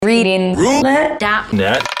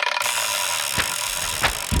ReadingRoulette.net.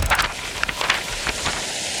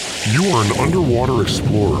 You are an underwater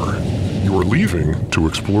explorer. You are leaving to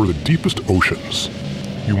explore the deepest oceans.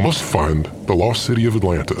 You must find the lost city of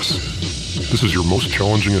Atlantis. This is your most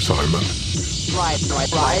challenging assignment. Right.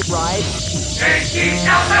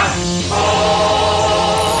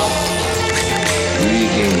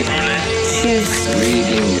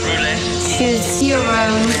 Reading roulette. Choose your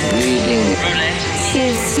own. Reading roulette.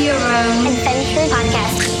 Choose your own adventure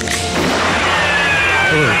podcast.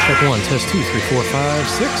 Hello, check 1, test 2, 3, 4, 5,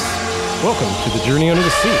 6. Welcome to the Journey Under the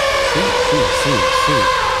Sea. Sea.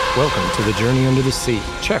 Welcome to the Journey Under the Sea.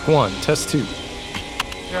 Check 1, test 2.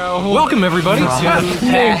 Welcome, everybody.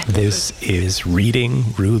 This is Reading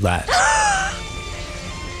Roulette.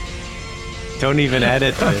 Don't even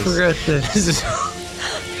edit this. I forgot This is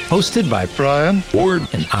hosted by Brian Ward,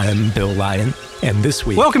 and I'm Bill Lyon. And this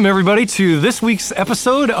week, Welcome, everybody, to this week's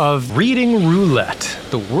episode of Reading Roulette,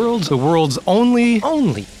 the world's only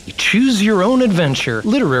choose your own adventure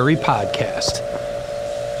literary podcast.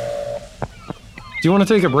 Do you want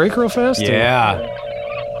to take a break real fast? Yeah.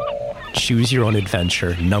 Choose Your Own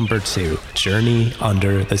Adventure, number 2, Journey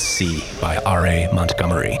Under the Sea by R.A.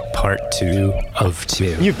 Montgomery, part 2 of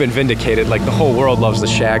 2. You've been vindicated. Like, the whole world loves the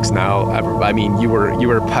Shags now. I mean, you were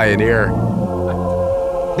a pioneer.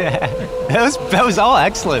 that was all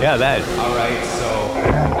excellent. Yeah, that. All right, so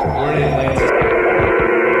we're in Atlantis.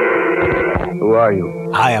 Who are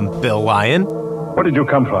you? I am Bill Lyon. Where did you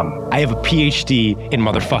come from? I have a PhD in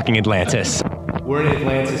motherfucking Atlantis. We're in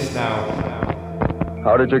Atlantis now.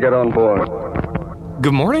 How did you get on board?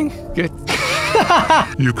 Good morning. Good.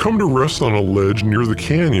 You come to rest on a ledge near the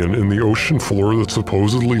canyon in the ocean floor that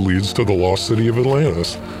supposedly leads to the lost city of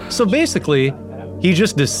Atlantis. So basically, he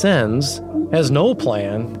just descends, has no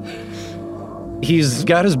plan. He's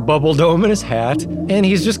got his bubble dome in his hat, and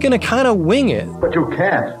he's just gonna kind of wing it. But you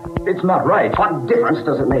can't. It's not right. What difference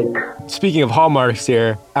does it make? Speaking of hallmarks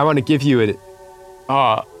here, I want to give you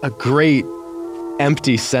a great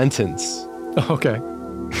empty sentence. Okay.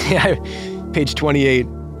 Yeah, page 28.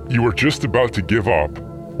 You are just about to give up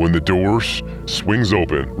when the door swings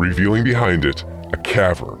open, revealing behind it a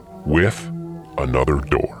cavern with another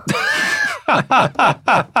door.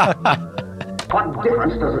 What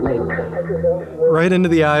difference does it make? Right into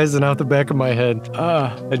the eyes and out the back of my head.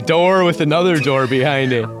 A door with another door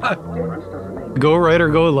behind it. Go right or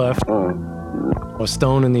go left. A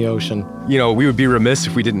stone in the ocean. You know, we would be remiss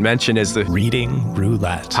if we didn't mention as the Reading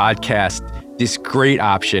Roulette podcast this great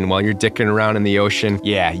option while you're dicking around in the ocean.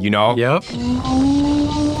 Yeah, you know? Yep.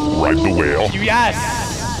 Ride the whale. Yes!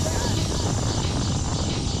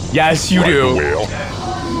 Yes, you Ride do. the whale.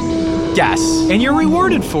 Yes. And you're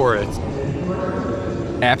rewarded for it.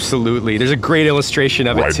 Absolutely. There's a great illustration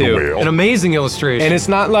of Ride it, too. the whale. An amazing illustration. And it's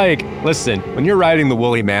not like, listen, when you're riding the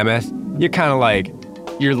woolly mammoth, you're kind of like,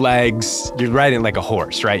 your legs, you're riding like a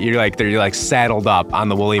horse, right? You're like saddled up on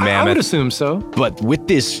the woolly mammoth. I would assume so. But with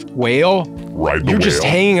this whale, Ride the you're whale. just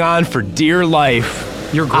hanging on for dear life.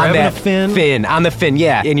 You're on grabbing that a fin. on the fin,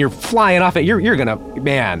 yeah. And you're flying off it. You're gonna,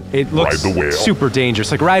 man, it looks Ride the whale. super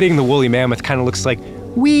dangerous. Like riding the woolly mammoth kind of looks like,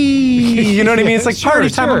 wee, you know what I mean? It's like Sure, party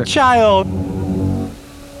time sure. with a child.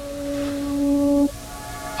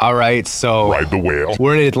 All right, so Ride the whale.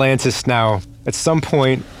 we're in Atlantis now. At some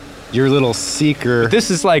point, your little seeker, this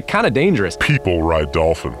is like kind of dangerous. People ride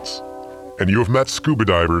dolphins. And you have met scuba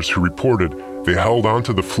divers who reported they held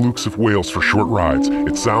onto the flukes of whales for short rides.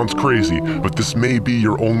 It sounds crazy, but this may be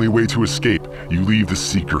your only way to escape. You leave the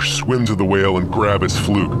seeker, swim to the whale, and grab its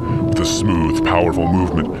fluke. With a smooth, powerful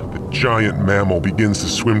movement, the giant mammal begins to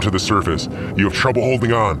swim to the surface. You have trouble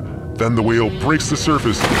holding on. Then the whale breaks the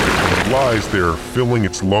surface and lies there, filling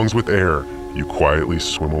its lungs with air. You quietly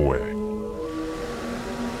swim away.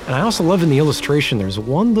 And I also love in the illustration, there's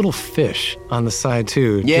one little fish on the side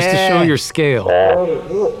too, just to Yeah. show your scale.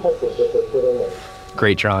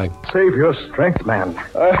 Great drawing. Save your strength, man.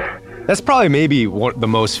 That's probably maybe the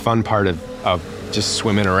most fun part of just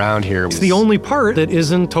swimming around here. It's the only part that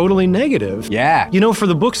isn't totally negative. Yeah. You know, for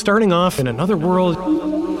the book starting off in another world,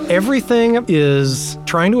 everything is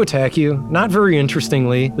trying to attack you. Not very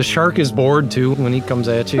interestingly. The shark is bored too when he comes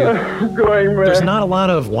at you. There's not a lot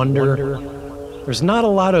of wonder. There's not a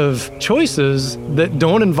lot of choices that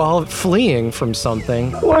don't involve fleeing from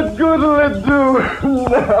something. What good will it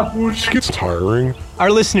do? Which gets tiring. Our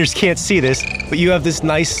listeners can't see this, but you have this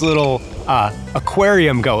nice little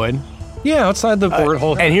aquarium going. Yeah, outside the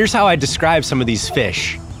porthole. And here's how I describe some of these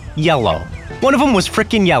fish. Yellow. One of them was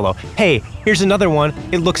frickin' yellow. Hey, here's another one.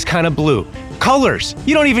 It looks kind of blue. colors.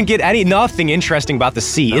 You don't even get nothing interesting about the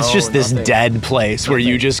sea. It's just this dead place where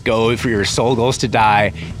you just go, for your soul goes to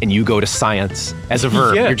die, and you go to science as a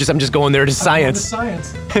verb. Yeah. I'm just going there to science.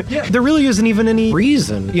 Yeah, there really isn't even any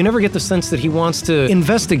reason. You never get the sense that he wants to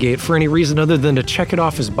investigate for any reason other than to check it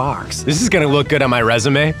off his box. This is gonna look good on my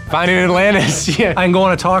resume. Finding Atlantis, yeah. I can go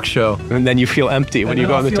on a talk show. And then you feel empty when you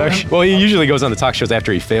go on the talk show. Well, he usually goes on the talk shows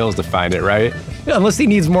after he fails to find it, right? Unless he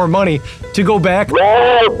needs more money to go back.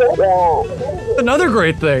 Another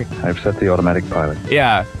great thing. I've set the automatic pilot.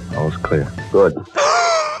 Yeah. All's clear. Good.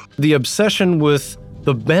 The obsession with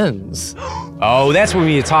the bends. Oh, that's what we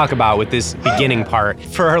need to talk about with this beginning part.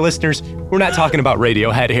 For our listeners, we're not talking about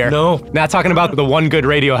Radiohead here. No. Not talking about the one good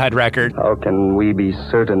Radiohead record. How can we be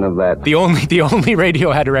certain of that? The only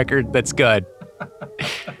Radiohead record that's good.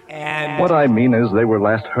 And What I mean is they were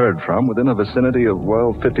last heard from within a vicinity of,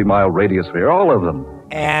 50-mile radius sphere, all of them.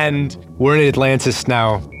 And we're in Atlantis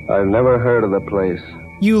now. I've never heard of the place.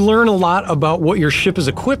 You learn a lot about what your ship is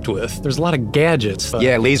equipped with. There's a lot of gadgets.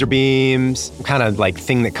 Yeah, laser beams, kind of like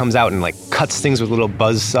thing that comes out and like cuts things with a little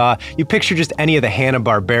buzzsaw. You picture just any of the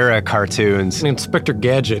Hanna-Barbera cartoons. Inspector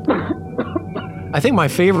Gadget. I think my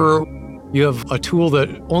favorite, you have a tool that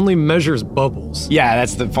only measures bubbles. Yeah,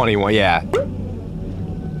 that's the funny one, yeah.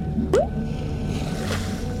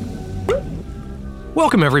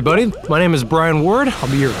 Welcome, everybody. My name is Brian Ward. I'll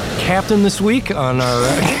be your captain this week on our...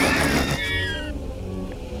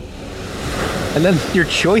 And then your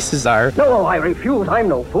choices are... No, I refuse. I'm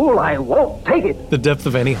no fool. I won't take it. the depth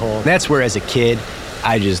of any hole. That's where, as a kid,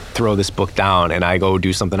 I just throw this book down and I go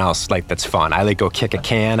do something else like that's fun. I like go kick a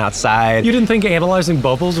can outside. You didn't think analyzing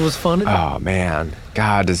bubbles was fun? Oh, man.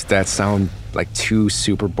 God, does that sound like two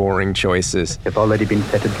super boring choices? Have already been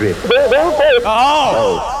set adrift.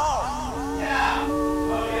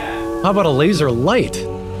 How about a laser light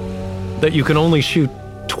that you can only shoot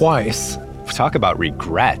twice? Talk about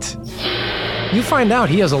regret. You find out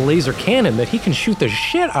he has a laser cannon that he can shoot the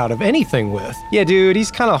shit out of anything with. Yeah, dude, he's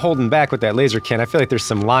kind of holding back with that laser can. I feel like there's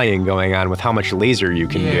some lying going on with how much laser you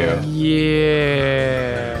can do.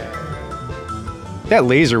 Yeah. That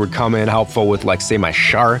laser would come in helpful with, like, say, my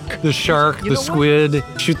shark. The shark, the squid,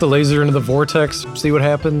 shoot the laser into the vortex, see what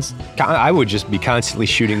happens. I would just be constantly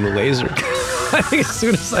shooting the laser. I think as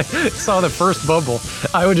soon as I saw the first bubble,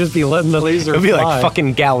 I would just be letting the laser It'd be fly. like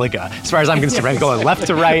fucking Galaga, as far as I'm concerned. I'm going left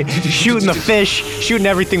to right, shooting the fish, shooting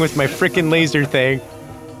everything with my frickin' laser thing.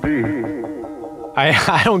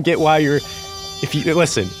 I don't get why if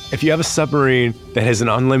you have a submarine that has an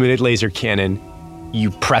unlimited laser cannon, you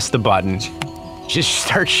press the button, just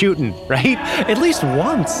start shooting, right? At least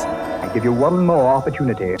once, I give you one more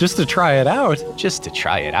opportunity. just to try it out. Just to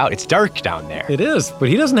try it out. It's dark down there. It is, but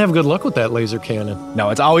he doesn't have good luck with that laser cannon. No,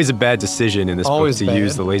 it's always a bad decision in this Always book to bad.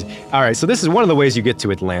 use the laser. All right, so this is one of the ways you get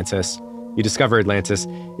to Atlantis. You discover Atlantis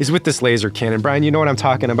is with this laser cannon. Brian, you know what I'm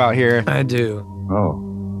talking about here? I do.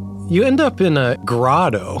 Oh. You end up in a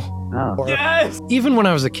grotto. Oh. Yes! Even when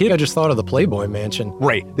I was a kid, I just thought of the Playboy Mansion.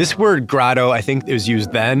 Right. This word grotto, I think it was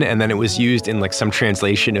used then, and then it was used in like some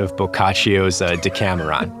translation of Boccaccio's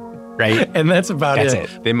Decameron, right? And that's about That's it.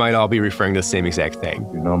 it. They might all be referring to the same exact thing.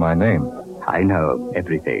 You know my name. I know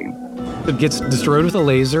everything. It gets destroyed with a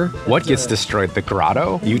laser. What gets destroyed? The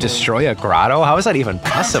grotto? You destroy a grotto? How is that even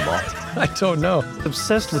possible? I don't know.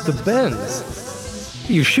 Obsessed with the bends.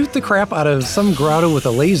 You shoot the crap out of some grotto with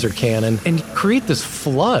a laser cannon and create this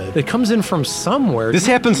flood that comes in from somewhere. This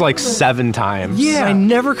happens like 7 times. Yeah, I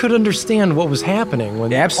never could understand what was happening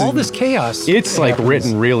when Absolutely. all this chaos. It's like happens.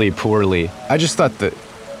 written really poorly. I just thought that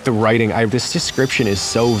the writing, this description is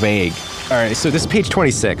so vague. All right, so this is page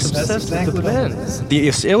 26. Obsessed with the bends. The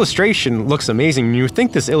illustration looks amazing. You would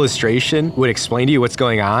think this illustration would explain to you what's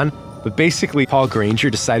going on, but basically Paul Granger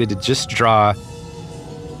decided to just draw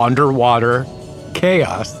underwater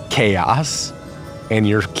chaos and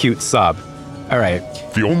your cute sub. All right.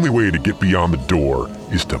 The only way to get beyond the door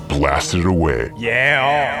is to blast it away.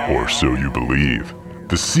 Yeah. Or so you believe.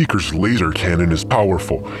 The Seeker's laser cannon is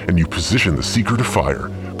powerful, and you position the Seeker to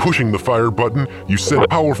fire. Pushing the fire button, you send a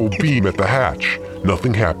powerful beam at the hatch.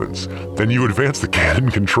 Nothing happens. Then you advance the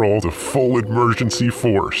cannon control to full emergency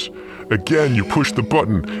force. Again, you push the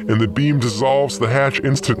button, and the beam dissolves the hatch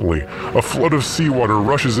instantly. A flood of seawater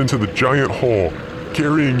rushes into the giant hole,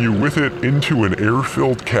 carrying you with it into an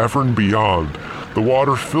air-filled cavern beyond. The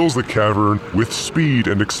water fills the cavern with speed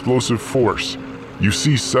and explosive force. You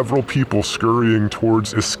see several people scurrying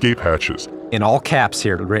towards escape hatches. In all caps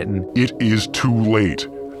here written. It is too late.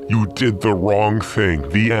 You did the wrong thing.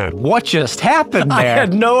 The end. What just happened there? I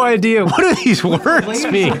had no idea. What do these words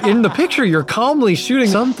mean? In the picture, you're calmly shooting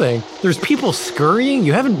something. There's people scurrying.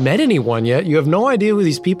 You haven't met anyone yet. You have no idea who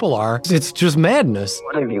these people are. It's just madness.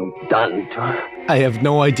 What have you done to her? I have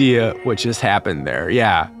no idea what just happened there.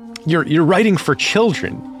 Yeah. You're writing for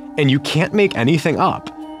children, and you can't make anything up.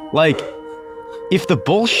 Like, if the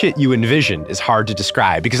bullshit you envisioned is hard to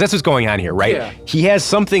describe, because that's what's going on here, right? Yeah. He has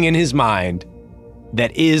something in his mind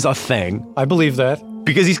that is a thing. I believe that.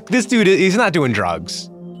 Because this dude, he's not doing drugs.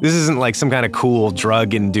 This isn't like some kind of cool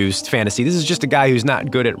drug-induced fantasy. This is just a guy who's not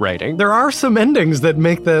good at writing. There are some endings that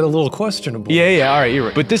make that a little questionable. Yeah, all right, you're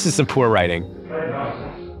right. But this is some poor writing.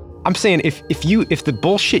 I'm saying if the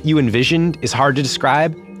bullshit you envisioned is hard to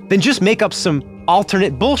describe, then just make up some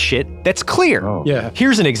alternate bullshit that's clear. Oh. Yeah.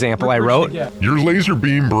 Here's an example I wrote. Yeah. Your laser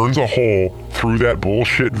beam burns a hole through that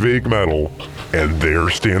bullshit vague metal, and there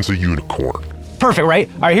stands a unicorn. Perfect, right?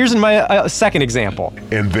 All right, here's my second example.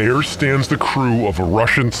 And there stands the crew of a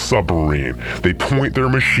Russian submarine. They point their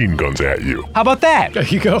machine guns at you. How about that? There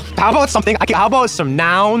you go. How about some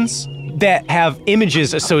nouns that have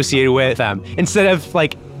images associated with them instead of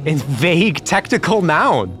like a vague technical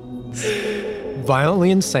noun? Violently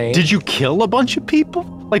insane. Did you kill a bunch of people?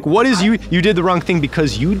 Like, what is you did the wrong thing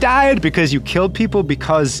because you died? Because you killed people?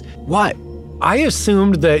 Because what? I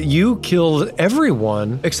assumed that you killed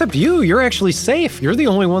everyone except you. You're actually safe. You're the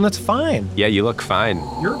only one that's fine. Yeah, you look fine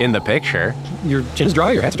in the picture. Your chin's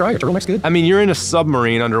dry, your hat's dry, your turtleneck's good. I mean, you're in a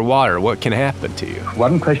submarine underwater. What can happen to you?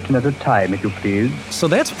 One question at a time, if you please. So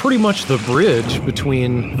that's pretty much the bridge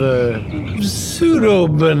between the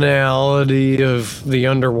pseudo-banality of the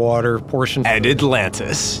underwater portion And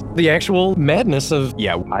Atlantis. the actual madness of...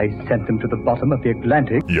 Yeah, I sent them to the bottom of the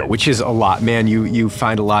Atlantic. Yeah, which is a lot, man. You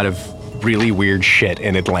find a lot of really weird shit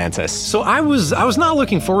in Atlantis. So I was not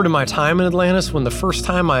looking forward to my time in Atlantis when the first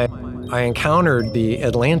time I encountered the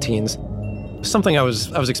Atlanteans. Something I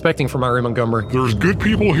was expecting from Ari Montgomery. there's good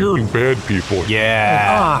people here and bad people. Yeah.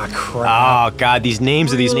 Ah, crap. Oh, God, these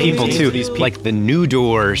names of these people, too. Like the New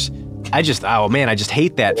Doors. I just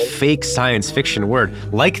hate that fake science fiction word.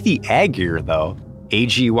 Like the Agyr, though.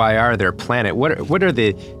 A-G-Y-R, their planet. What are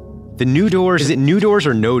the New Doors? Is it New Doors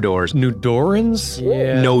or No Doors? Newdorans?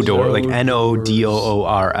 Yeah. No Door, like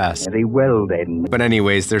N-O-D-O-O-R-S. Very well, then. But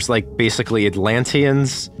anyways, there's like basically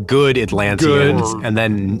Atlanteans, good Atlanteans, and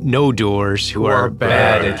then No Doors, who are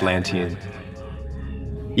bad Atlanteans.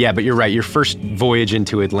 Yeah, but you're right. Your first voyage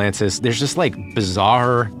into Atlantis, there's just like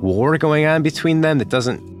bizarre war going on between them that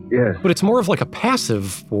doesn't... Yes. But it's more of like a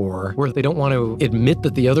passive war where they don't want to admit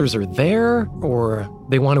that the others are there, or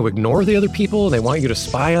they want to ignore the other people. They want you to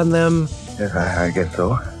spy on them. Yes, I guess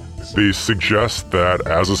so. They suggest that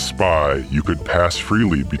as a spy, you could pass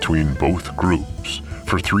freely between both groups.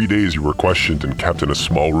 For 3 days, you were questioned and kept in a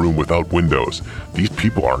small room without windows. These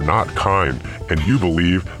people are not kind, and you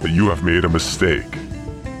believe that you have made a mistake.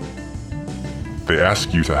 They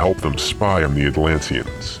ask you to help them spy on the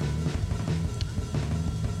Atlanteans.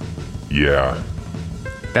 Yeah.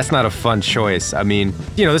 That's not a fun choice. I mean,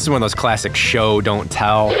 this is one of those classic show, don't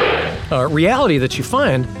tell. Reality that you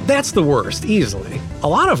find, that's the worst, easily. A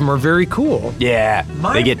lot of them are very cool. Yeah,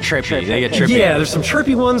 they get trippy. Yeah, there's some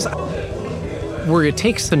trippy ones where it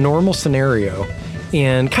takes the normal scenario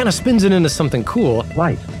and kind of spins it into something cool.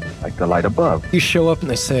 Light, like the light above. You show up and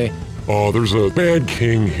they say, Oh, there's a bad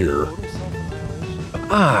king here.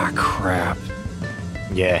 ah, crap.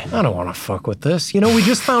 Yeah. I don't want to fuck with this. We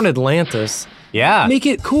just found Atlantis. Yeah. Make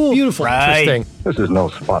it cool, beautiful, Right. interesting. This is no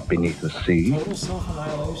spot beneath the sea.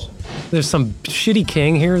 There's some shitty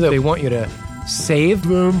king here that they want you to save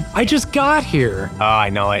them. I just got here. Oh, I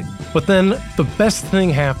know it. But then the best thing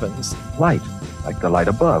happens. Light, like the light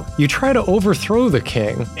above. You try to overthrow the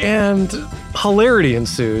king, and hilarity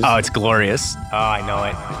ensues. Oh, it's glorious. Oh, I know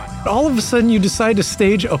it. All of a sudden, you decide to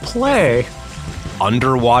stage a play.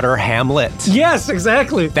 Underwater Hamlet. Yes,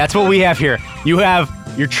 exactly. That's what we have here.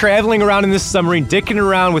 You're traveling around in this submarine, dicking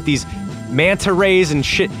around with these manta rays and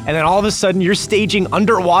shit, and then all of a sudden you're staging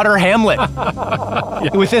Underwater Hamlet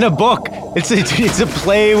within a book. It's a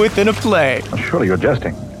play within a play. Surely you're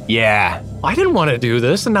jesting. Yeah. I didn't want to do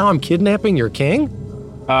this, and now I'm kidnapping your king?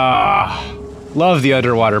 Love the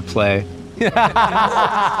underwater play.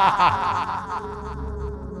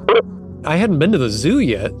 I hadn't been to the zoo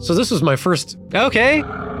yet, so this was my first Okay.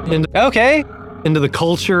 into the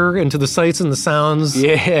culture, into the sights and the sounds.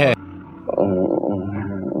 Yeah.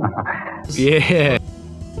 Yeah.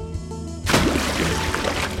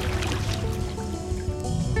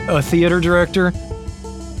 A theater director.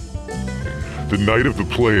 The night of the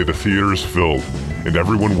play, the theater is filled, and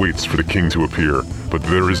everyone waits for the king to appear. But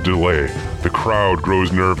there is delay. The crowd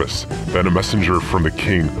grows nervous. Then a messenger from the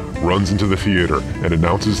king runs into the theater and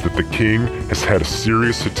announces that the king has had a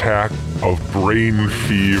serious attack of brain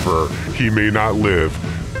fever. He may not live.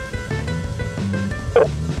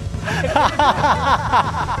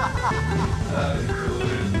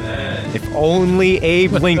 If only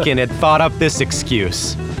Abe Lincoln had thought up this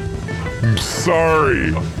excuse. I'm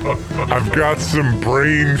sorry. I've got some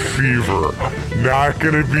brain fever. Not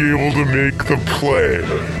gonna be able to make the play.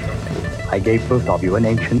 I gave both of you an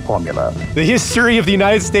ancient formula. The history of the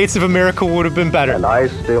United States of America would have been better. And I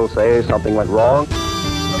still say something went wrong.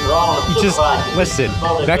 You just listen.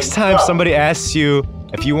 Next time somebody asks you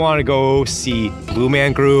if you want to go see Blue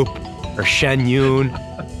Man Group or Shen Yun,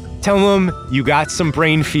 tell them you got some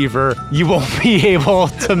brain fever. You won't be able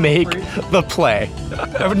to make the play.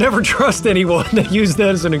 I would never trust anyone to use that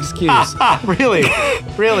as an excuse. Really?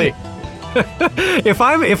 Really? If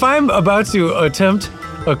I'm about to attempt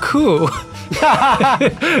a coup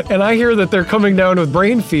and I hear that they're coming down with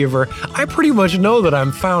brain fever, I pretty much know that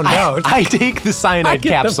I'm found out. I take the cyanide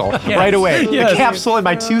capsule right away. Yes. The capsule in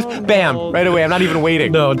my tooth, bam, right away. I'm not even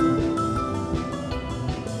waiting. No.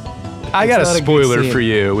 I got a not a good spoiler scene. for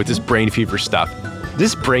you with this brain fever stuff.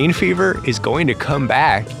 This brain fever is going to come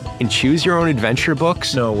back in Choose Your Own Adventure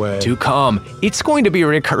books. No way. To come. It's going to be a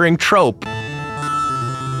recurring trope.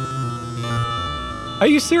 Are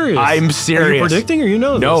you serious? I'm serious. Are you predicting or you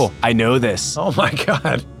know this? No, I know this. Oh my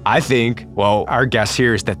God. I think, well, our guess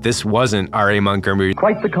here is that this wasn't R.A. Montgomery.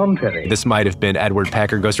 Quite the contrary. This might have been Edward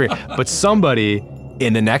Packard Ghost Rider. But somebody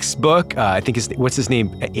in the next book, I think what's his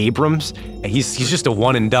name? Abrams? He's just a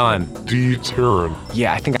one and done. D. Tarrant.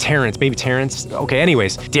 Yeah, I think Terrence, maybe Terrence. Okay,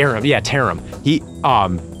 anyways, Darren, yeah, Taram.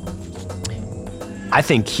 I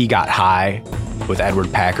think he got high with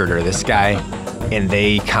Edward Packard or this guy, and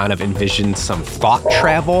they kind of envisioned some thought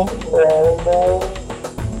travel.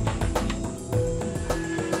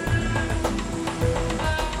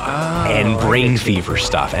 And brain fever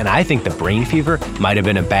stuff. And I think the brain fever might have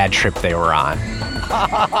been a bad trip they were on.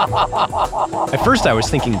 At first I was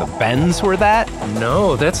thinking the Bends were that.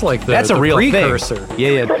 No, that's like That's a the real precursor. thing.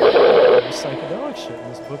 Yeah. Psychedelic shit in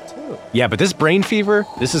this book too. Yeah, but this brain fever,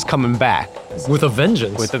 this is coming back. With a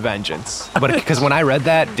vengeance. With a vengeance. But because when I read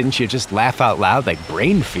that, didn't you just laugh out loud like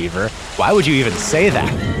brain fever? Why would you even say that?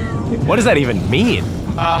 What does that even mean?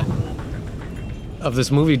 Of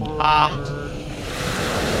this movie.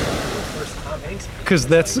 Because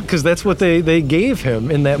that's what they gave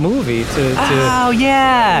him in that movie Oh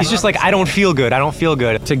yeah. He's just like, I don't feel good.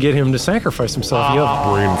 to get him to sacrifice himself.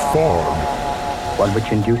 Brain fog. One which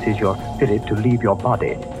induces your spirit to leave your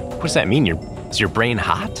body. What does that mean? Is your brain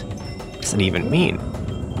hot? What does it even mean?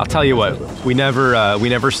 I'll tell you what, we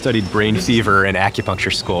never studied brain fever in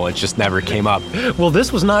acupuncture school. It just never came up. Well,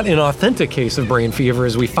 this was not an authentic case of brain fever,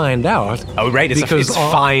 as we find out. Oh, right, it's Because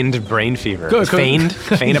feigned brain fever. Good. Feigned?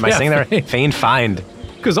 Feigned, am I Yeah, saying that right? Feigned, find.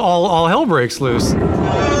 Because all hell breaks loose.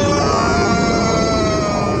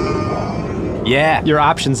 Yeah, your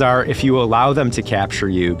options are if you allow them to capture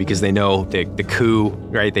you because they know the coup,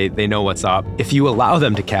 right? They know what's up. If you allow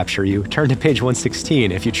them to capture you, turn to page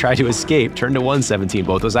 116. If you try to escape, turn to 117.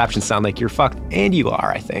 Both those options sound like you're fucked, and you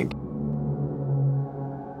are, I think.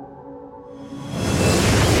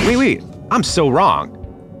 Wait, I'm so wrong.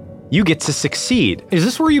 You get to succeed. Is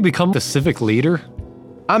this where you become the civic leader?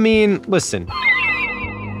 I mean, listen.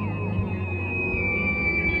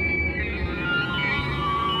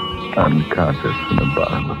 Unconscious in the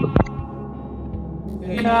bottom of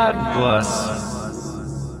the... God bless.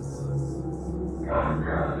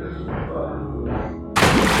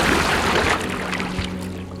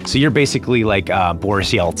 So you're basically like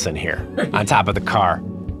Boris Yeltsin here, on top of the car.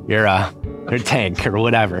 You're a tank or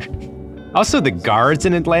whatever. Also, the guards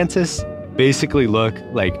in Atlantis basically look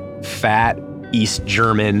like fat East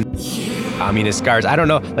German communist guards. I don't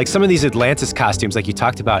know, like some of these Atlantis costumes, like you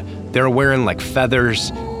talked about, they're wearing like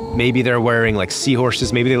feathers. Maybe they're wearing like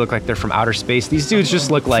seahorses. Maybe they look like they're from outer space. These dudes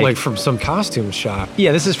just look like from some costume shop.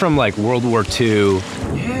 Yeah, this is from like World War II.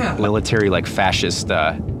 Yeah. Military like fascist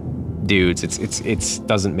dudes. It's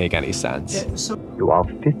doesn't make any sense. You are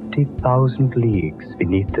 50,000 leagues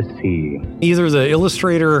beneath the sea. Either the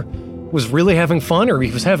illustrator was really having fun or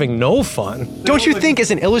he was having no fun. Don't you think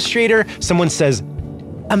as an illustrator, someone says,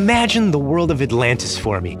 imagine the world of Atlantis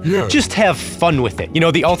for me. Yeah. Just have fun with it. You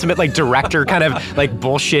know, the ultimate like director kind of like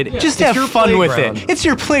bullshit. Just It's have your fun with playground. it. It's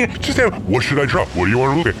your play. Just have, what should I draw? What do you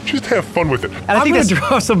want to look at? Just have fun with it. And I I'm think gonna that's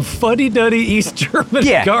draw some fuddy-duddy East German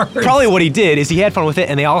guards. probably what he did is he had fun with it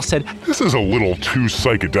and they all said, This is a little too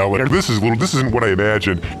psychedelic. This isn't what I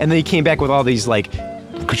imagined. and then he came back with all these like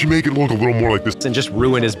Could you make it look a little more like this? And just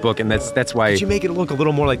ruin his book, and that's why. Could you make it look a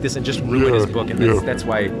little more like this and just ruin his book, and that's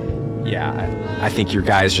why. Yeah, I think your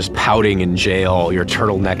guy's just pouting in jail. Your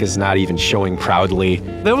turtleneck is not even showing proudly.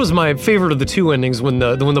 That was my favorite of the two endings. When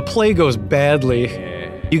the play goes badly,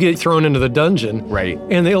 you get thrown into the dungeon. Right.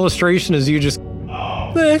 And the illustration is you just.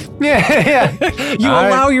 Yeah. You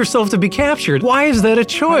allow yourself to be captured. Why is that a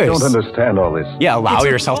choice? I don't understand all this. Yeah, allow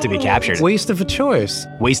yourself to be captured. Waste of a choice.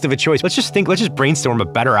 Waste of a choice. Let's just brainstorm a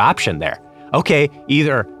better option there. Okay,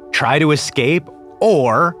 either try to escape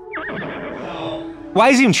or. Why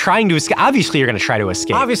is he even trying to escape? Obviously, you're going to try to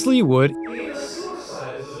escape. Obviously, you would.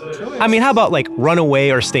 I mean, how about like run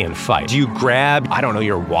away or stay and fight? Do you grab, I don't know,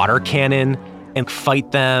 your water cannon and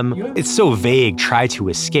fight them? It's so vague, try to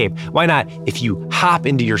escape. Why not if you hop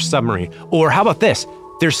into your submarine? Or how about this?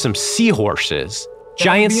 There's some seahorses,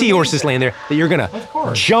 giant seahorses laying there that you're gonna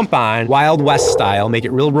jump on, Wild West style, make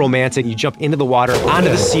it real romantic. You jump into the water, onto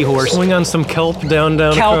the seahorse. Swing on some kelp down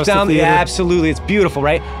Kelp across down, the theater. yeah, absolutely, it's beautiful,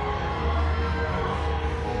 right?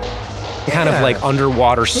 Kind of like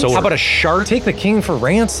underwater sword. How about a shark? Take the king for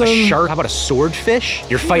ransom. A shark? How about a swordfish?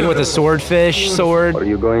 You're fighting with a swordfish sword. What are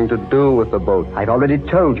you going to do with the boat? I've already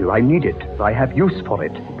told you I need it. I have use for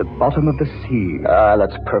it. The bottom of the sea.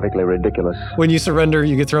 That's perfectly ridiculous. When you surrender,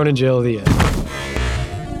 you get thrown in jail at the end.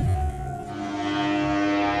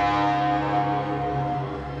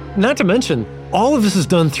 Not to mention, all of this is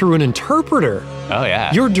done through an interpreter. Oh,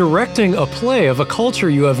 yeah. You're directing a play of a culture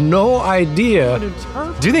you have no idea.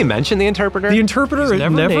 Do they mention the interpreter? The interpreter is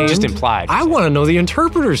never named. Just implied. I want to know the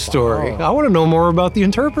interpreter's story. I want to know more about the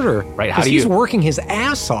interpreter. Right, how do he's you- working his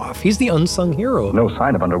ass off. He's the unsung hero. No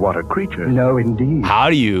sign of underwater creatures. No, indeed. How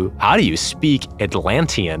do you speak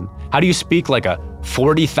Atlantean? How do you speak like a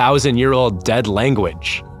 40,000-year-old dead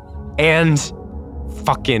language? And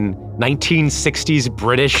fucking 1960s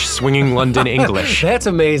British swinging London English. That's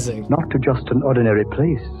amazing. Not to just an ordinary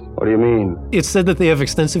place. What do you mean? It's said that they have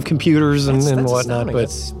extensive computers and whatnot, astounding.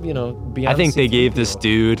 but beyond I think they gave this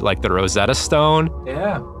dude like the Rosetta Stone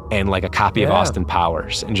and like a copy of Yeah. Austin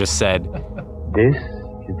Powers and just said, This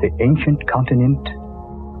is the ancient continent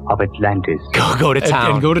of Atlantis. go to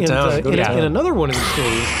town. And go to town. Go to town. In another one of these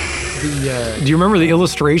stories, do you remember the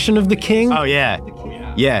illustration of the king? Oh, yeah.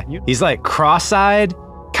 Yeah. He's like cross-eyed,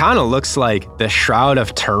 kind of looks like the Shroud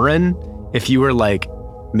of Turin if you were like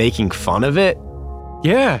making fun of it.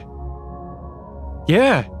 Yeah.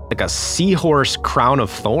 Yeah. Like a seahorse crown of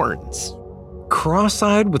thorns.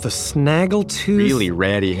 Cross-eyed with a snaggletooth. Really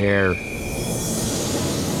ratty hair.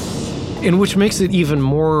 And which makes it even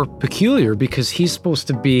more peculiar because he's supposed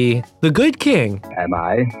to be the good king. Am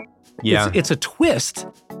I? Yeah. It's a twist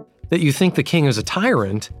that you think the king is a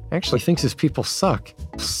tyrant, actually thinks his people suck.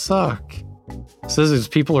 Says his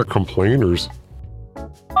people are Complainers.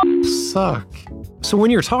 suck. So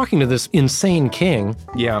when you're talking to this insane king,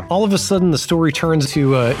 Yeah. all of a sudden the story turns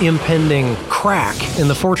to impending crack in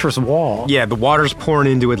the fortress wall. Yeah, the water's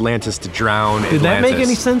pouring into Atlantis to drown Did that make Atlantis.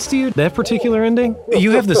 any sense to you, that particular ending?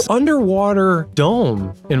 You have this underwater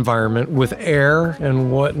dome environment with air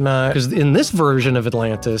and whatnot. Because in this version of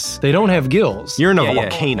Atlantis, they don't have gills. You're in a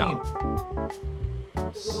volcano.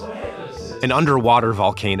 An underwater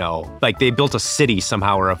volcano. Like they built a city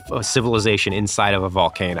somehow or a civilization inside of a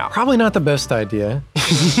volcano. Probably not the best idea.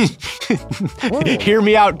 Hear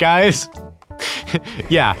me out, guys.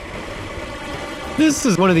 Yeah. This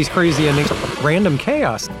is one of these crazy endings. Random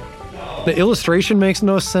chaos. The illustration makes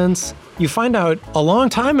no sense. You find out a long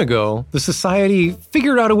time ago, the society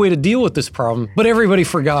figured out a way to deal with this problem, but everybody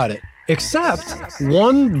forgot it. Except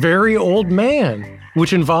one very old man,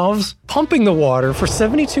 which involves pumping the water for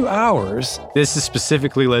 72 hours. This is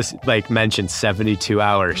specifically mentioned 72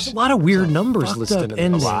 hours. A lot of weird numbers listed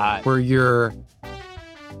in this. Where you're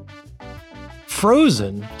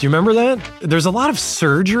frozen. Do you remember that? There's a lot of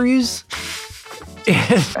surgeries.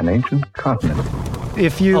 An ancient continent.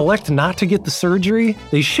 If you elect not to get the surgery,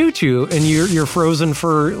 they shoot you and you're frozen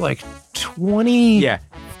for like 20. Yeah,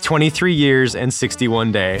 23 years and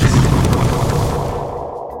 61 days.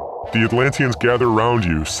 The Atlanteans gather around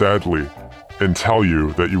you, sadly, and tell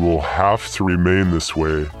you that you will have to remain this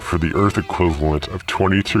way for the Earth equivalent of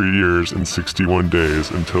 23 years and 61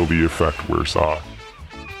 days until the effect wears off.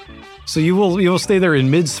 So you will stay there in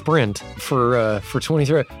mid-sprint for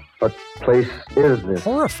 23. What place is this?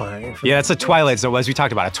 Horrifying. Yeah, it's a Twilight Zone, as we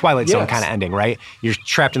talked about, a Twilight Zone kind of ending, right? You're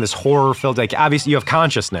trapped in this horror-filled, like, obviously you have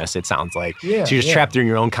consciousness, it sounds like. Yeah, so you're just trapped in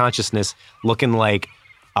your own consciousness, looking like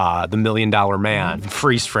the $1 Million Man,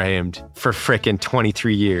 freeze-framed for frickin'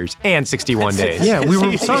 23 years and 61 days. Yeah, we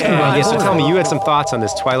were talking about Yeah, this. so tell me, you had some thoughts on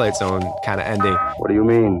this Twilight Zone kind of ending. What do you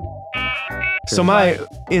mean? So my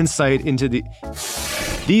insight into the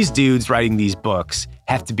These dudes writing these books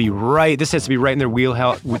have to be right. This has to be right in their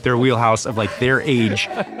wheelhouse of like their age,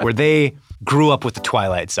 where they grew up with the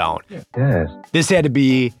Twilight Zone. Yes. This had to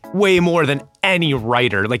be way more than any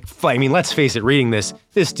writer. Like, I mean, let's face it, reading this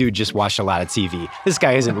dude just watched a lot of TV. This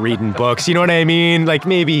guy isn't reading books, you know what I mean? Like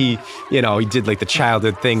maybe, he did like the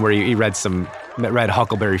childhood thing where he read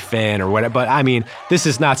Huckleberry Finn or whatever. But I mean, this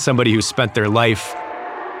is not somebody who spent their life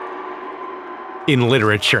in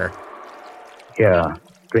literature. Here,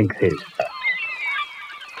 drink this.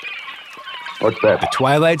 What's that? The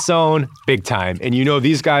Twilight Zone, big time. And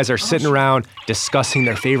these guys are sitting around discussing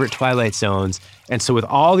their favorite Twilight Zones. And so with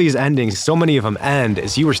all these endings, so many of them end,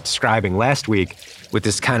 as you were describing last week, with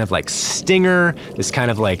this kind of like stinger, this kind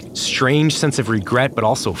of like strange sense of regret, but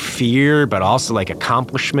also fear, but also like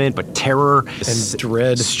accomplishment, but terror. And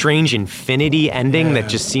dread. Strange infinity ending that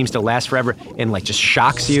just seems to last forever and like just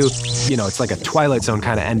shocks you. It's like a Twilight Zone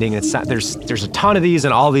kind of ending. It's not, there's a ton of these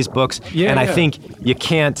in all these books. And I think you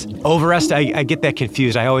can't overestimate. I get that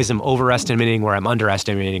confused. I always am overestimating where I'm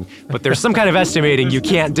underestimating. But there's some kind of estimating you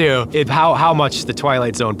can't do. How much the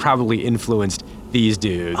Twilight Zone probably influenced these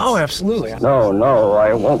dudes. Oh, absolutely. No,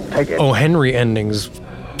 I won't take it. Oh, Henry endings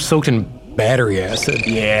soaked in battery acid.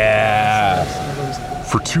 Yeah.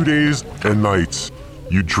 For 2 days and nights,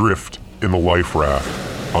 you drift in the life raft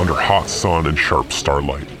under hot sun and sharp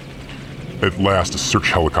starlight. At last, a search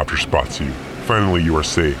helicopter spots you. Finally, you are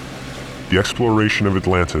safe. The exploration of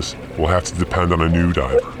Atlantis will have to depend on a new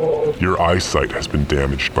diver. Your eyesight has been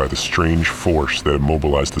damaged by the strange force that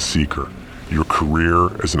immobilized the Seeker. Your career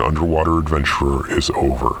as an underwater adventurer is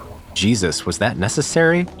over. Jesus, was that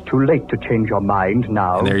necessary? Too late to change your mind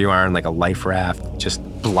now. And there you are in like a life raft, just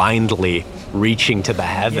blindly reaching to the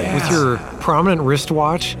heavens. Yeah. With your prominent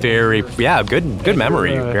wristwatch. Good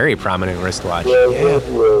memory. Very prominent wristwatch.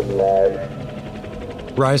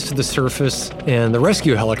 Rise to the surface, and the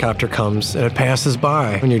rescue helicopter comes, and it passes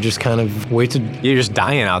by, and you're just kind of You're just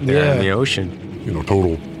dying out there in the ocean.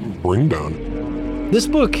 Total bring down. This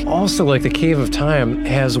book, also like The Cave of Time,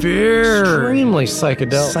 has extremely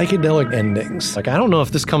psychedelic endings. Like, I don't know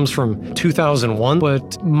if this comes from 2001,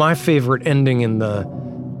 but my favorite ending in the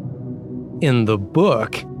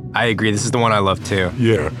book. I agree. This is the one I love too.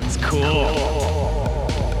 Yeah. It's cool.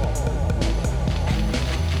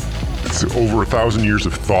 It's over 1,000 years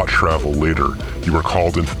of thought travel later, you are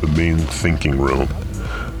called into the main thinking room.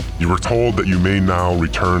 You were told that you may now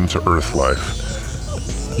return to Earth life.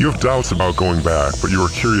 You have doubts about going back, but you are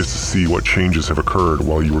curious to see what changes have occurred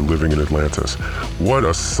while you were living in Atlantis. What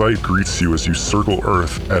a sight greets you as you circle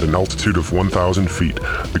Earth at an altitude of 1,000 feet.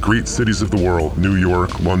 The great cities of the world, New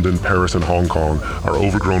York, London, Paris, and Hong Kong, are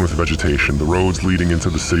overgrown with vegetation. The roads leading into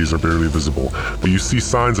the cities are barely visible, but you see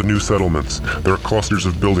signs of new settlements. There are clusters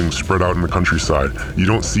of buildings spread out in the countryside. You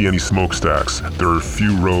don't see any smokestacks. There are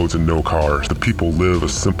few roads and no cars. The people live a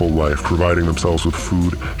simple life, providing themselves with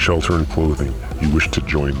food, shelter, and clothing. You wish to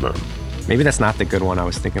join them. Maybe that's not the good one I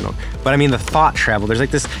was thinking of. But I mean, the thought travel, there's like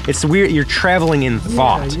this, it's weird, you're traveling in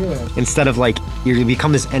thought instead of like, you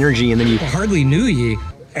become this energy and then you... Hardly knew ye.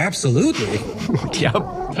 Absolutely. Yep.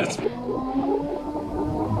 It's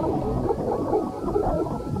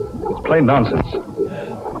plain nonsense.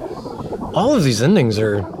 All of these endings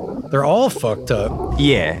they're all fucked up.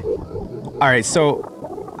 Yeah. All right, so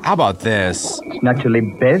how about this? It's naturally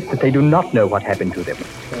best that they do not know what happened to them.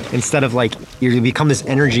 Instead of like, you become this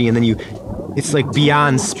energy and then it's like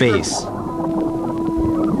beyond space.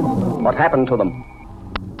 What happened to them?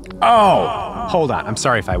 Oh, hold on. I'm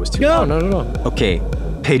sorry if I was too loud. No. Okay,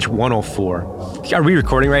 page 104. Are we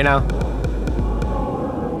recording right now?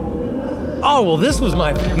 Oh, well, this was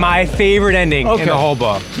my favorite ending in the whole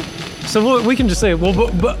book. So we can just say,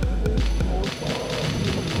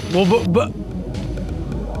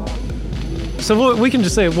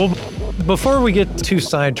 before we get too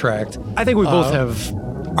sidetracked, I think we both have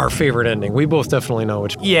our favorite ending. We both definitely know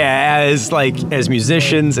which. Yeah, as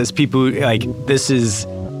musicians, as people, like, this is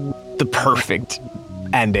the perfect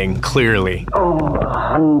ending, clearly. Oh,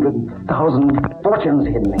 100,000 fortunes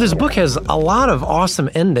hidden. This book has a lot of awesome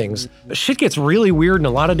endings. Shit gets really weird in a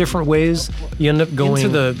lot of different ways. You end up going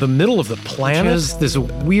into the middle of the planet. This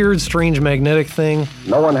weird, strange magnetic thing.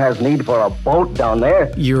 No one has need for a boat down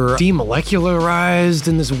there. You're demolecularized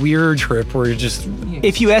in this weird trip where you're just...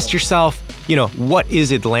 If you asked yourself, what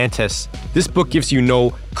is Atlantis? This book gives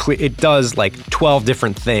you it does like 12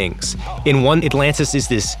 different things. In one, Atlantis is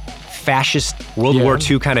this fascist World War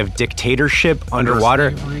II kind of dictatorship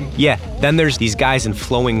underwater. Yeah, then there's these guys in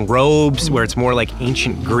flowing robes where it's more like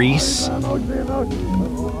ancient Greece.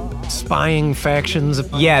 spying factions.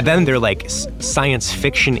 Yeah, then they're like science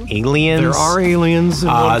fiction aliens. There are aliens in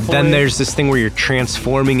one Then place. there's this thing where you're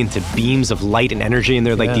transforming into beams of light and energy, and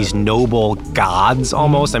they're like these noble gods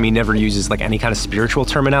almost. I mean, never uses like any kind of spiritual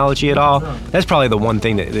terminology at all. That's probably the one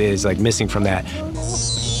thing that is like missing from that.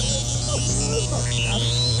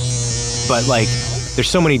 But like, there's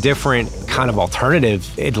so many different kind of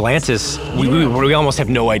alternative Atlantis. We almost have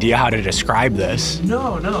no idea how to describe this.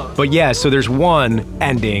 No. But yeah, so there's one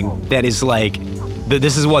ending that is like,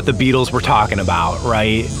 this is what the Beatles were talking about,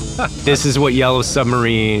 right? This is what Yellow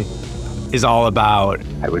Submarine is all about.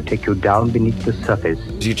 I will take you down beneath the surface.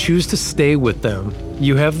 You choose to stay with them.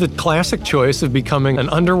 You have the classic choice of becoming an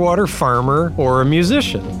underwater farmer or a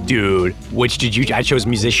musician. Dude, which did you? I chose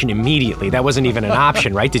musician immediately. That wasn't even an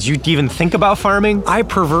option, right? Did you even think about farming? I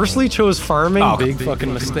perversely chose farming. Oh, big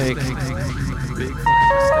fucking mistake.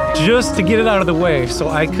 Just to get it out of the way so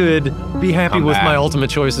I could be happy Come with back. my ultimate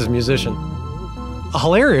choice as musician.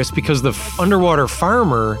 Hilarious because the underwater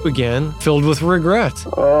farmer, again, filled with regret.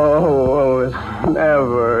 Oh, it's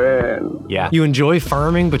never end. Yeah. You enjoy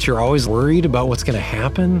farming, but you're always worried about what's going to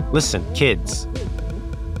happen. Listen, kids.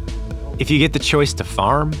 If you get the choice to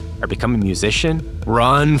farm or become a musician,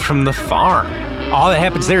 run from the farm. All that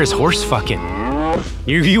happens there is horse fucking.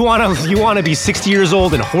 You wanna be 60 years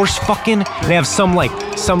old and horse fucking and have some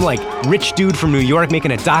rich dude from New York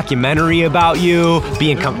making a documentary about you,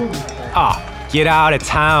 get out of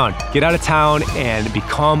town. Get out of town and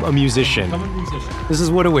become a musician. This is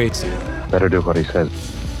what awaits you. Better do what he says.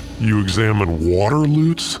 You examine water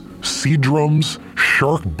lutes, sea drums,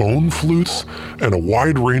 shark bone flutes, and a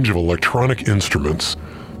wide range of electronic instruments.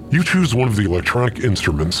 You choose one of the electronic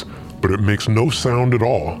instruments, but it makes no sound at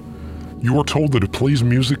all. You are told that it plays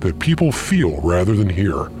music that people feel rather than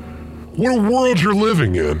hear. What a world you're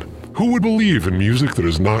living in! Who would believe in music that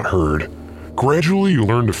is not heard? Gradually, you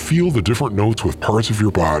learn to feel the different notes with parts of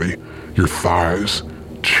your body, your thighs,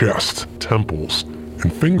 chest, temples,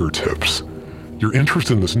 and fingertips. Your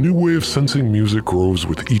interest in this new way of sensing music grows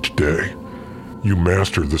with each day. You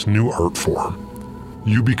master this new art form.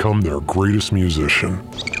 You become their greatest musician.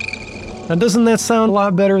 Now, doesn't that sound a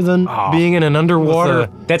lot better than being in an underwater?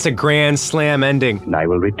 That's a grand slam ending. And I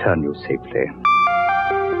will return you safely.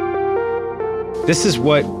 This is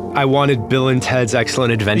what I wanted Bill and Ted's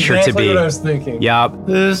Excellent Adventure to be. What I was thinking. Yup.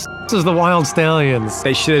 This is the Wild Stallions.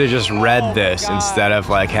 They should have just read this instead of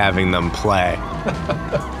like having them play.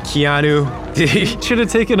 Keanu, Should have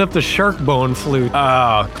taken up the shark bone flute.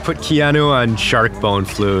 put Keanu on shark bone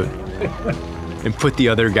flute and put the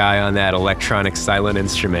other guy on that electronic silent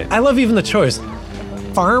instrument. I love even the choice.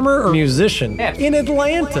 Farmer or musician in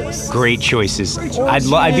Atlantis. Great choices.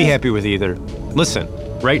 I'd be happy with either. Listen,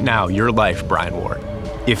 right now, your life, Brian Ward.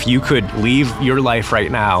 If you could leave your life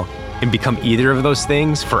right now and become either of those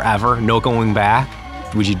things forever, no going back,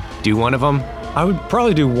 would you do one of them? I would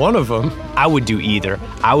probably do one of them. I would do either.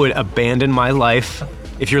 I would abandon my life.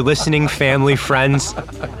 If you're listening, family, friends,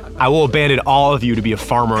 I will abandon all of you to be a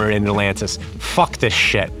farmer in Atlantis. Fuck this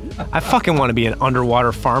shit. I fucking want to be an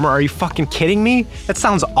underwater farmer. Are you fucking kidding me? That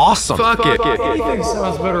sounds awesome. Anything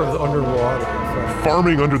sounds better with underwater.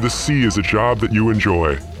 Farming under the sea is a job that you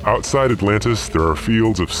enjoy. Outside Atlantis, there are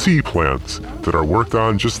fields of sea plants that are worked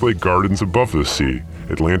on just like gardens above the sea.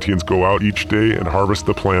 Atlanteans go out each day and harvest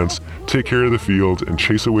the plants, take care of the field, and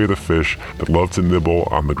chase away the fish that love to nibble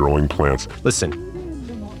on the growing plants. Listen,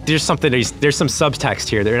 there's some subtext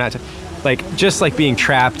here. They're not like just like being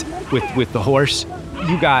trapped with the horse.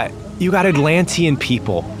 You got Atlantean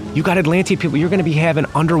people. You're going to be having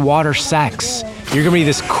underwater sex. You're going to be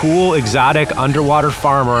this cool, exotic underwater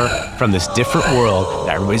farmer from this different world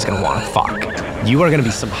that everybody's going to want to fuck. You are going to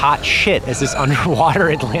be some hot shit as this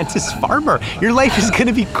underwater Atlantis farmer. Your life is going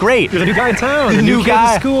to be great. You're the new guy in town. The new kid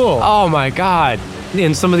guy. in school. Oh my God.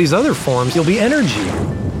 In some of these other forms, you'll be energy.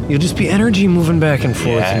 You'll just be energy moving back and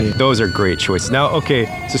forth. Yeah, those are great choices. Now,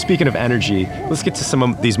 okay, so speaking of energy, let's get to some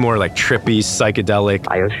of these more like trippy, psychedelic.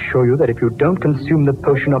 I assure you that if you don't consume the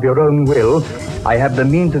potion of your own will, I have the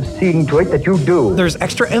means of seeing to it that you do. There's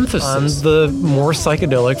extra emphasis on the more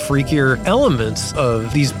psychedelic, freakier elements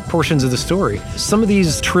of these portions of the story. Some of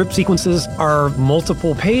these trip sequences are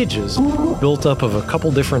multiple pages built up of a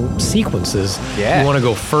couple different sequences. Yeah. You want to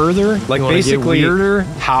go further? Like you wanna basically, get weirder?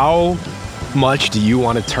 how much do you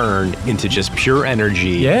want to turn into just pure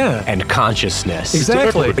energy and consciousness?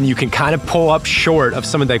 Exactly. And you can kind of pull up short of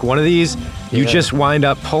something like one of these, you just wind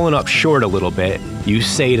up pulling up short a little bit. You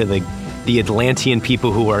say to the the Atlantean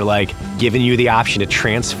people who are like giving you the option to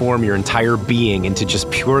transform your entire being into just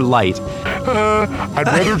pure light. I'd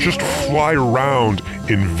rather just fly around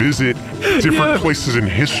and visit different places in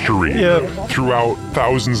history throughout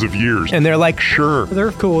thousands of years. And they're like, sure.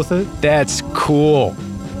 They're cool with it. That's cool.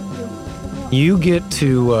 You get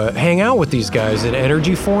to hang out with these guys in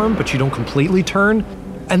energy form, but you don't completely turn.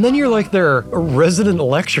 And then you're like their resident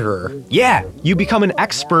lecturer. Yeah, you become an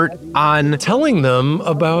expert on telling them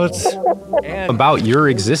about your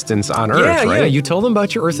existence on Earth, right? Yeah, you tell them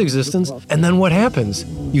about your Earth existence, and then what happens?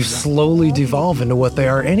 You slowly devolve into what they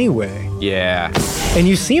are anyway. Yeah. And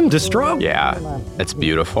you seem distraught. Yeah, that's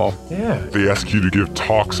beautiful. Yeah. They ask you to give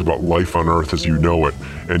talks about life on Earth as you know it,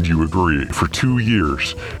 and you agree. For 2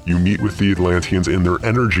 years, you meet with the Atlanteans in their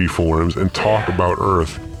energy forms and talk about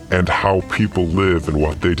Earth and how people live and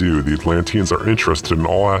what they do. The Atlanteans are interested in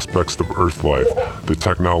all aspects of Earth life, the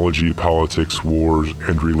technology, politics, wars,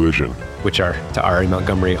 and religion. Which are, to R.A.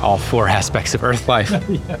 Montgomery, all 4 aspects of Earth life.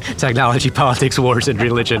 Technology, politics, wars, and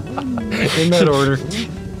religion. In that order.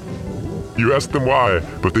 You ask them why,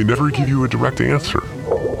 but they never give you a direct answer.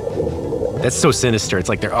 That's so sinister. It's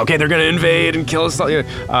like, they're gonna invade and kill us.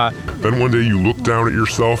 Then one day you look down at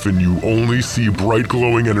yourself and you only see bright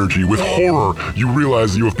glowing energy. With horror, you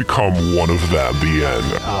realize you have become one of them. The end.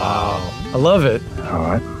 I love it. All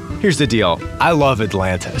right. Here's the deal. I love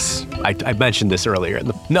Atlantis. I mentioned this earlier.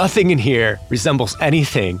 Nothing in here resembles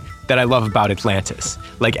anything that I love about Atlantis,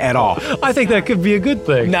 like at all. I think that could be a good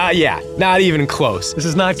thing. Not even close. This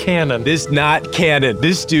is not canon. This not canon.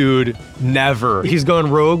 This dude never. He's gone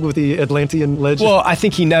rogue with the Atlantean legend. Well, I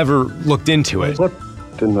think he never looked into it. What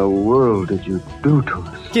in the world did you do to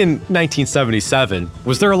us? In 1977.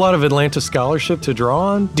 Was there a lot of Atlantis scholarship to draw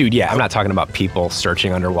on? Dude, yeah, I'm not talking about people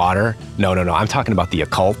searching underwater. No. I'm talking about the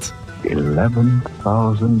occult.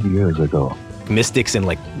 11,000 years ago. Mystics and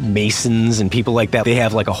like Masons and people like that. They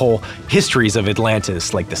have like a whole histories of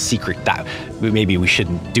Atlantis, like the secret. Maybe we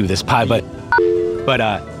shouldn't do this pie, but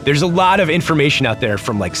there's a lot of information out there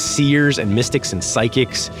from like seers and mystics and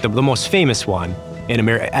psychics. The most famous one in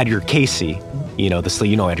America, Edgar Cayce. You know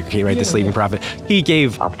Edgar Cayce, right? The sleeping prophet. He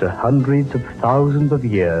gave, after hundreds of thousands of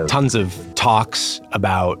years, tons of talks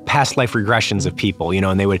about past life regressions of people,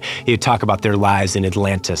 and he would talk about their lives in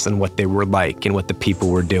Atlantis and what they were like and what the people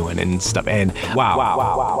were doing and stuff. And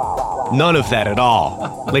wow. None of that at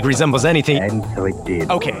all like resembles anything. And so it did.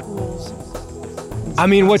 Okay. I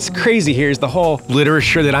mean, what's crazy here is the whole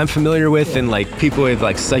literature that I'm familiar with and like people with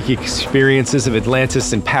like psychic experiences of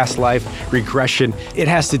Atlantis and past life regression. It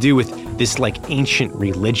has to do with this like ancient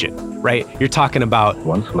religion, right? You're talking about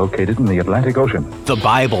once located in the Atlantic Ocean. The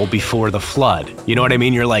Bible before the flood. You know what I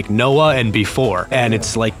mean? You're like Noah and before. And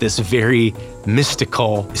it's like this very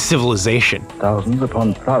mystical civilization. Thousands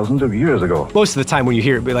upon thousands of years ago. Most of the time when you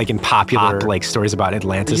hear like in popular like stories about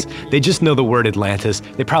Atlantis, they just know the word Atlantis.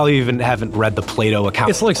 They probably even haven't read the Plato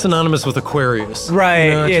account. It's like synonymous with Aquarius.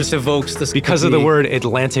 Right. It just evokes this. Because of the word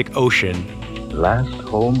Atlantic Ocean. Last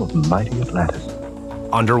home of mighty Atlantis.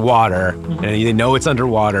 Underwater, and they know it's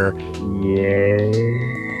underwater. Yeah.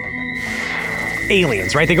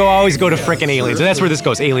 Aliens, right? They always go to frickin' aliens, and that's where this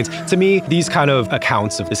goes, aliens. To me, these kind of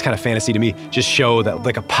accounts of this kind of fantasy to me just show that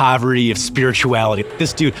like a poverty of spirituality.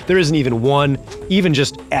 This dude, there isn't even one, even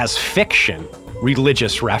just as fiction,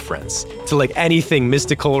 religious reference to like anything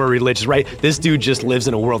mystical or religious, right? This dude just lives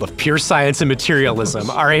in a world of pure science and materialism.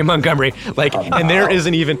 R.A. Montgomery, like, and there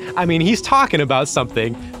isn't even, I mean, he's talking about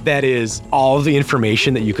something that is all the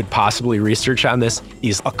information that you could possibly research on this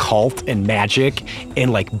is occult and magic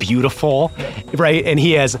and like beautiful, right? And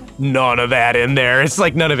he has none of that in there. It's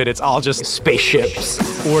like none of it. It's all just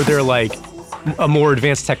spaceships, or they're like a more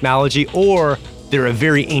advanced technology, or they're a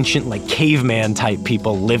very ancient, like caveman type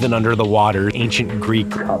people living under the water. Ancient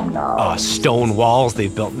Greek stone walls they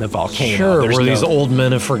built in the volcano. Sure, where these old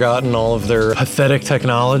men have forgotten all of their pathetic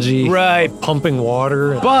technology. Right. Pumping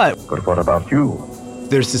water. But what about you?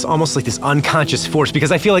 There's this almost like this unconscious force,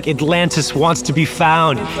 because I feel like Atlantis wants to be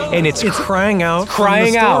found, and it's crying out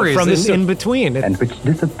from this in between. And which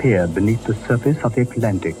disappeared beneath the surface of the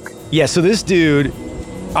Atlantic. Yeah, so this dude,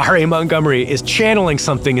 R.A. Montgomery, is channeling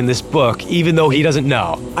something in this book, even though he doesn't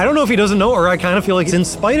know. I don't know if he doesn't know, or I kind of feel like it's in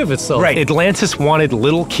spite of itself. Right. Atlantis wanted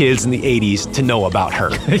little kids in the 80s to know about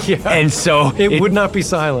her. Yeah. And so it would not be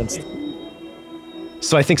silenced.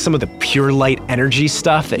 So I think some of the pure light energy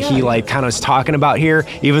stuff that he like kind of is talking about here,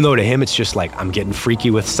 even though to him it's just like, I'm getting freaky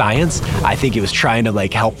with science, I think it was trying to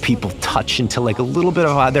like help people touch into like a little bit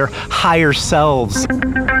of their higher selves.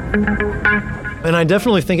 And I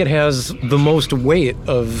definitely think it has the most weight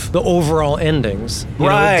of the overall endings. You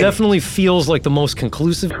know, it definitely feels like the most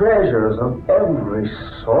conclusive. Treasures of every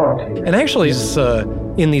sort here. And actually,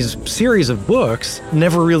 in these series of books,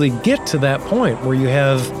 never really get to that point where you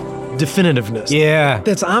have definitiveness. Yeah.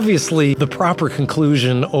 That's obviously the proper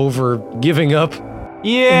conclusion over giving up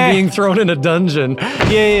Yeah. and being thrown in a dungeon.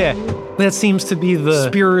 Yeah. That seems to be the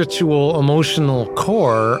spiritual, emotional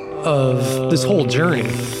core of this whole journey.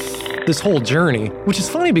 Which is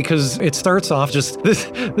funny because it starts off just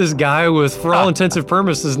this guy with, for all intents and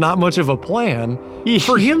purposes, not much of a plan.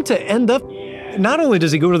 For him to end up, not only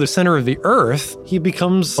does he go to the center of the earth, he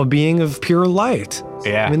becomes a being of pure light.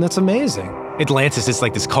 Yeah. I mean, that's amazing. Atlantis is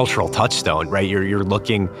like this cultural touchstone, right? You're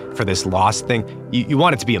looking for this lost thing. You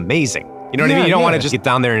want it to be amazing. You know what I mean? You don't want to just get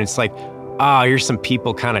down there and it's like, here's some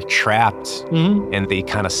people kind of trapped and they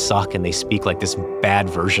kind of suck and they speak like this bad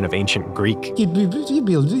version of ancient Greek. You'd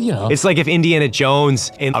be, you know. It's like if Indiana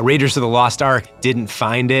Jones and Raiders of the Lost Ark didn't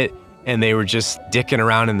find it and they were just dicking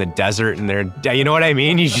around in the desert and they're, you know what I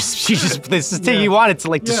mean? You just this is the thing you want it to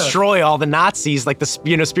like destroy all the Nazis, like the,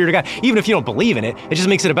 spirit of God. Even if you don't believe in it, it just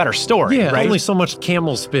makes it a better story, right? Only so much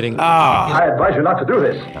camel spitting. I advise you not to do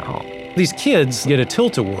this. These kids get a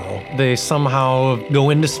tilt-a-whirl. They somehow go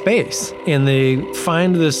into space and they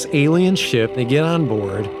find this alien ship. They get on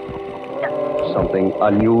board. Something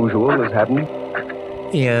unusual is happening.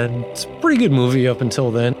 And it's a pretty good movie up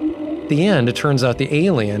until then. At the end, it turns out the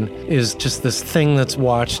alien is just this thing that's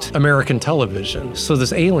watched American television. So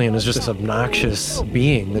this alien is just this obnoxious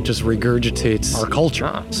being that just regurgitates our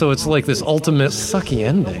culture. So it's like this ultimate sucky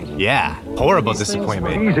ending. Yeah, horrible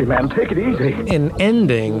disappointment. Easy, man. Take it easy. An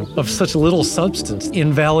ending of such little substance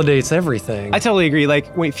invalidates everything. I totally agree.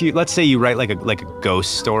 Like, if you, let's say you write like a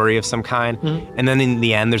ghost story of some kind, and then in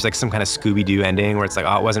the end there's like some kind of Scooby-Doo ending where it's like,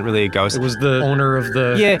 it wasn't really a ghost. It was the owner of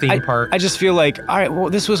the theme park. I just feel like, all right, well,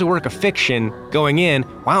 this was a work of fiction going in.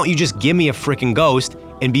 Why don't you just give me a freaking ghost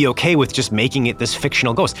and be okay with just making it this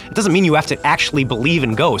fictional ghost? It doesn't mean you have to actually believe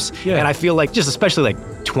in ghosts. Yeah. And I feel like, just especially like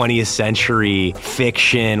 20th century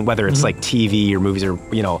fiction, whether it's like TV or movies or,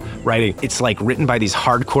 writing, it's like written by these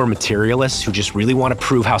hardcore materialists who just really want to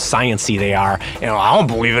prove how sciencey they are. I don't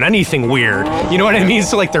believe in anything weird. You know what I mean?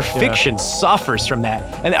 So like their fiction suffers from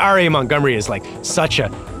that. And R.A. Montgomery is like such a,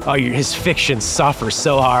 his fiction suffers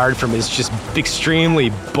so hard from his just extremely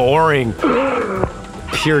boring,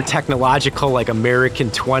 pure technological, like American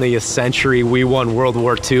 20th century, we won World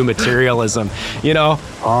War II materialism,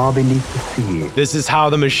 Far beneath the sea. This is how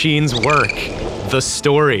the machines work. The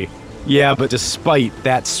story. Yeah, but despite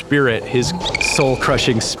that spirit, his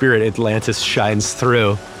soul-crushing spirit, Atlantis shines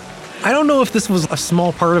through. I don't know if this was a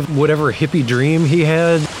small part of whatever hippie dream he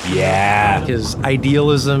had. Yeah. His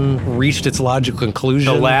idealism reached its logical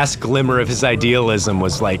conclusion. The last glimmer of his idealism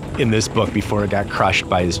was like in this book before it got crushed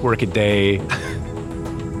by his workaday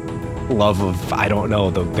love of, I don't know,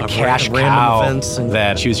 the cash cow events and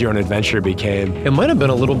that Choose Your Own Adventure became. It might have been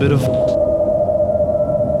a little bit of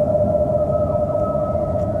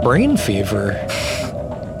brain fever.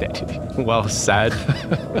 Well said.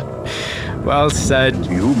 Well said.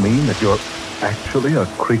 Do you mean that you're actually a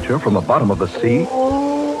creature from the bottom of the sea?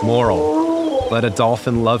 Moral. Let a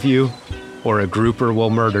dolphin love you, or a grouper will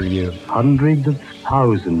murder you. Hundreds of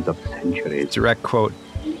thousands of centuries. Direct quote.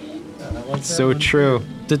 It's so true.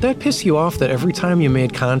 Did that piss you off that every time you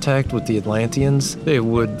made contact with the Atlanteans, they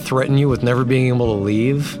would threaten you with never being able to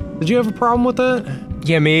leave? Did you have a problem with that?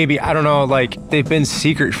 Yeah, maybe. I don't know. Like, they've been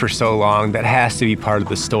secret for so long, that has to be part of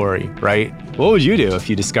the story, right? What would you do if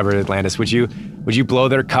you discovered Atlantis? Would you blow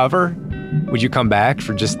their cover? Would you come back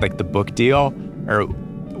for just like the book deal? Or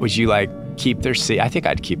would you like keep their secret? I think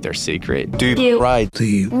I'd keep their secret. You. Right.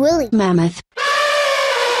 The Woolly Mammoth.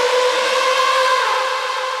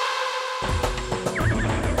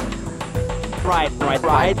 Right.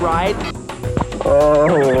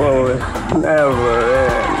 Oh, it's never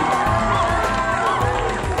ends.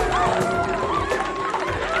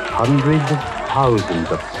 Hundreds of thousands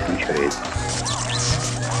of centuries.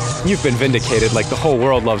 You've been vindicated. Like, the whole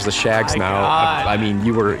world loves the Shags now. I mean,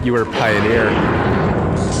 you were a pioneer.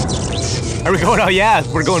 Are we going? Oh yeah,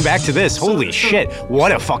 we're going back to this. Holy shit!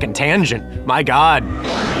 What a fucking tangent! My God!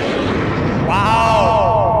 Wow!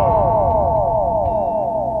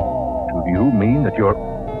 Do you mean that you're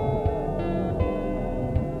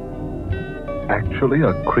actually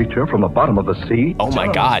a creature from the bottom of the sea? Oh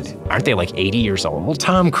my God! Aren't they like 80 years old?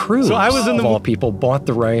 Tom Cruise, So I was in the- of all people, bought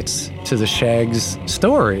the rights to the Shags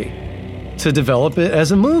story to develop it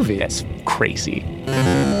as a movie. That's crazy.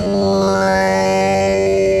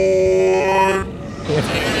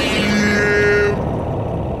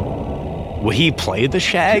 Will he play the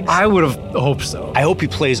Shags? I would have hoped so. I hope he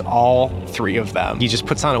plays all three of them. He just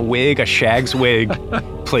puts on a wig, a Shags wig,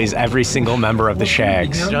 plays every single member of the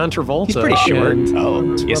Shags. John Travolta. He's pretty short. And-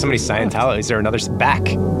 Oh, yeah, somebody's Scientology. Is there another back?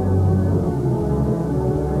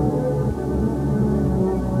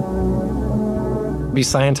 Be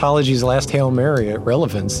Scientology's last Hail Mary at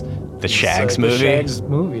relevance. The Shags The movie? Shags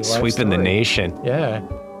movie. Life Sweeping the Story. nation. Yeah.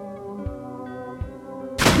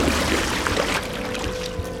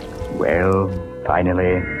 Well,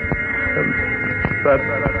 finally. That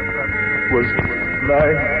was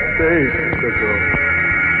 9 days ago.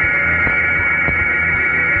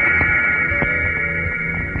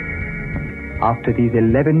 After these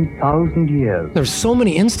 11,000 years, There's so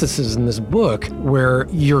many instances in this book where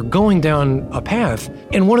you're going down a path,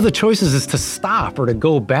 and one of the choices is to stop or to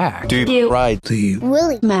go back.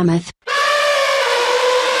 Woolly mammoth.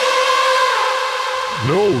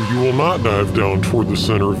 No, you will not dive down toward the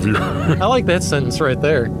center of the earth. I like that sentence right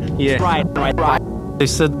there. Yeah. Right. They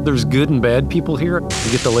said there's good and bad people here.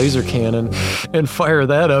 You get the laser cannon and fire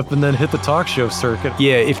that up and then hit the talk show circuit.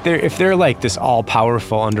 Yeah, if they're like this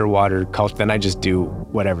all-powerful underwater cult, then I just do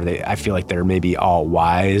whatever I feel like they're maybe all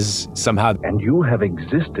wise somehow. And you have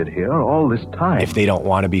existed here all this time. If they don't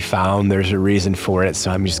want to be found, there's a reason for it, so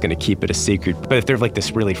I'm just going to keep it a secret. But if they're like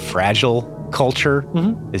this really fragile culture,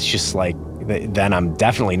 it's just like, then I'm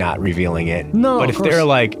definitely not revealing it. No, but of if they're course.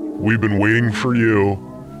 like, We've been waiting for you.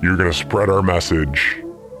 You're going to spread our message.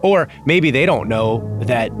 or maybe they don't know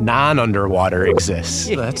that non-underwater exists.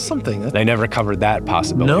 That's something. They never covered that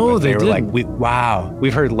possibility. No, but they were didn't. like,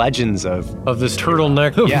 we've heard legends of This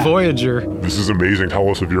turtleneck of Yeah. Voyager. This is amazing. Tell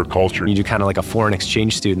us of your culture. You do kind of like a foreign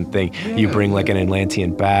exchange student thing. You bring like an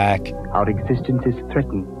Atlantean back. our existence is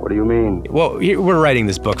threatened. What do you mean? Well, we're writing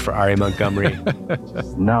this book for R.A. Montgomery.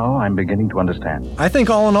 Now I'm beginning to understand. I think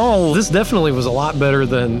all in all, this definitely was a lot better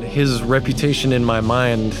than his reputation in my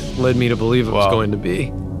mind led me to believe it was Wow. going to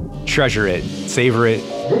be. Treasure it, savor it,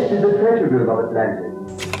 This is the treasure room of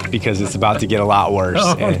Atlantis. because it's about to get a lot worse.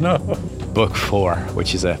 Oh, And no. Book 4,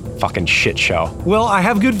 which is a fucking shit show. Well, I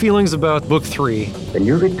have good feelings about book 3. When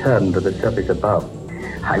you return to the surface above,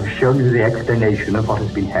 I've shown you the explanation of what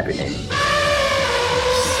has been happening.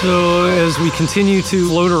 So as we continue to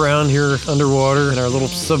float around here underwater in our little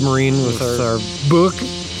submarine with our book,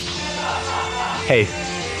 Hey,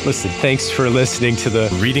 listen, thanks for listening to the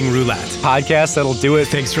Reading Roulette. podcast. That'll do it.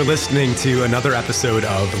 Thanks for listening to another episode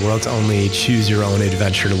of the world's only Choose Your Own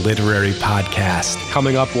Adventure literary podcast.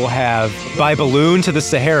 Coming up, we'll have By Balloon to the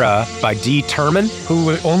Sahara by D. Terman.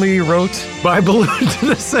 who only wrote By Balloon to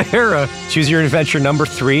the Sahara. Choose Your Adventure number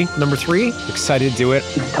 3. Number 3? Excited to do it.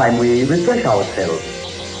 It's time we refresh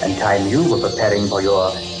ourselves, and time you were preparing for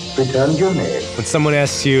your return journey. When someone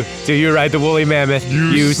asks you, do you ride the woolly mammoth?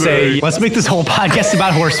 You say, let's make this whole podcast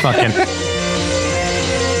about horse fucking.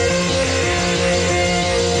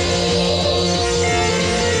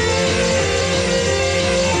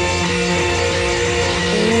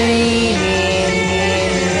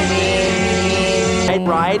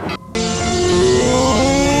 Right.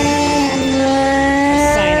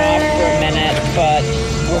 Sign off for a minute, but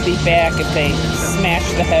we'll be back if they smash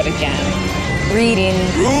the head again. Reading.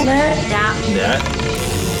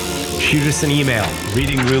 Shoot us an email,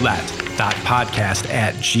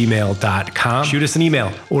 readingroulette.podcast@gmail.com. Shoot us an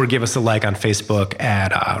email or give us a like on Facebook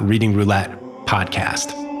at Reading Roulette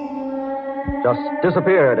Podcast. Just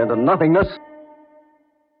disappeared into nothingness.